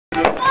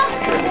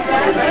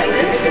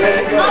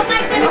Oh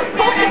my goodness,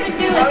 I can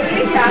do it.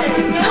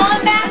 You're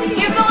going back.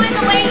 You're going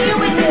the way you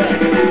would do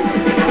it.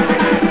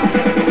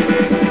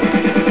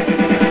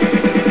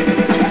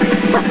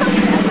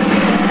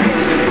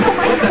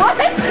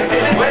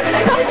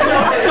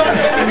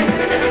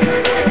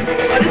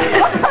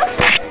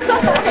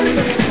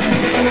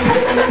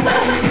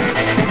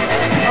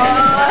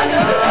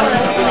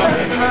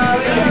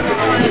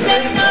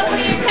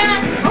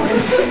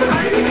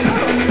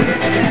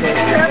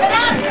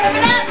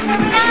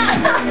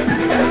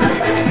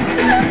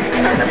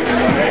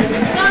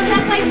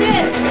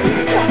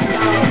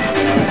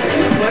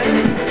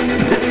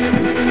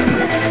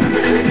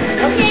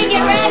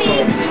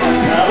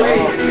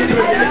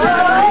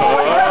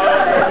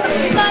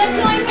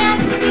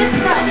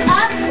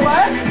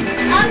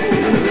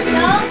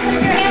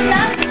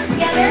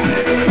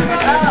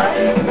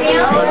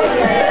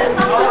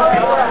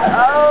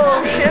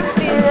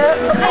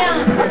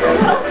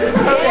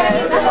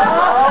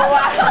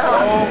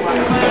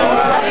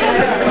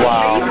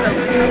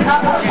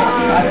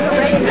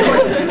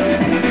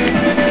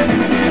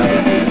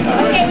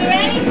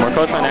 More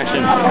close on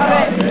action.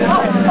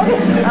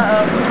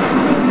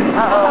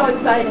 Uh-oh.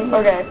 Exciting.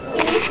 Okay.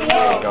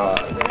 Oh, God.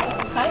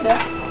 Kinda.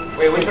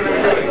 Wait, which one are we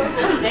doing?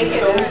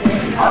 Naked.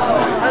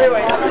 Other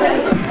way.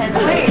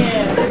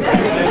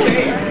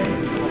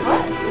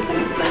 What?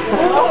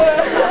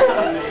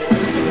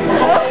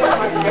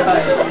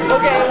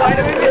 Okay, why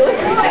do we feel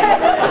like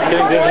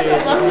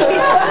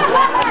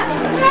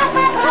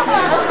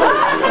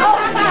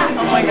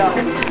Oh my God.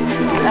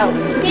 No.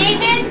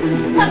 David,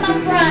 come up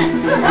front.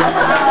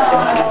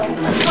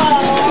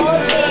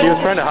 He was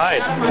trying to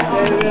hide.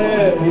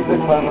 He's the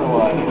clever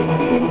one.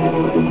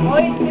 Oh,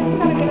 he's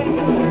kind of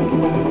good.